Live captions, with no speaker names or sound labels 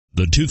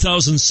The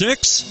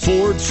 2006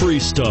 Ford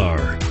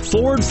FREESTAR.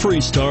 Ford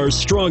FREESTAR's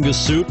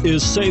strongest suit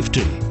is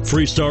safety.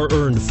 FREESTAR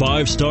earned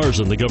 5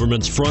 stars in the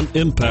government's front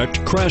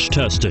impact crash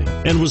testing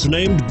and was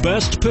named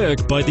Best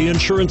Pick by the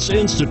Insurance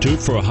Institute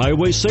for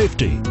Highway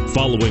Safety,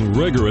 following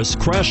rigorous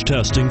crash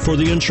testing for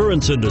the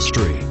insurance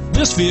industry.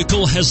 This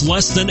vehicle has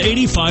less than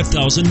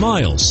 85,000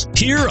 miles.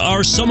 Here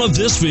are some of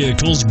this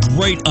vehicle's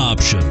great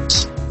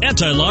options: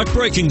 anti-lock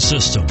braking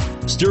system,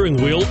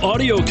 steering wheel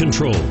audio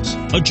controls,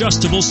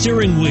 adjustable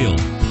steering wheel,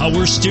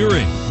 power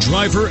steering,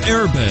 driver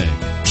airbag,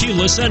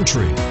 keyless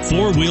entry,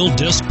 4-wheel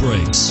disc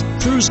brakes,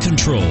 cruise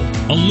control,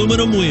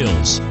 aluminum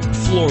wheels,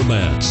 floor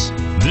mats.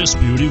 This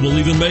beauty will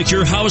even make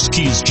your house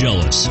keys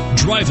jealous.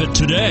 Drive it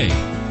today.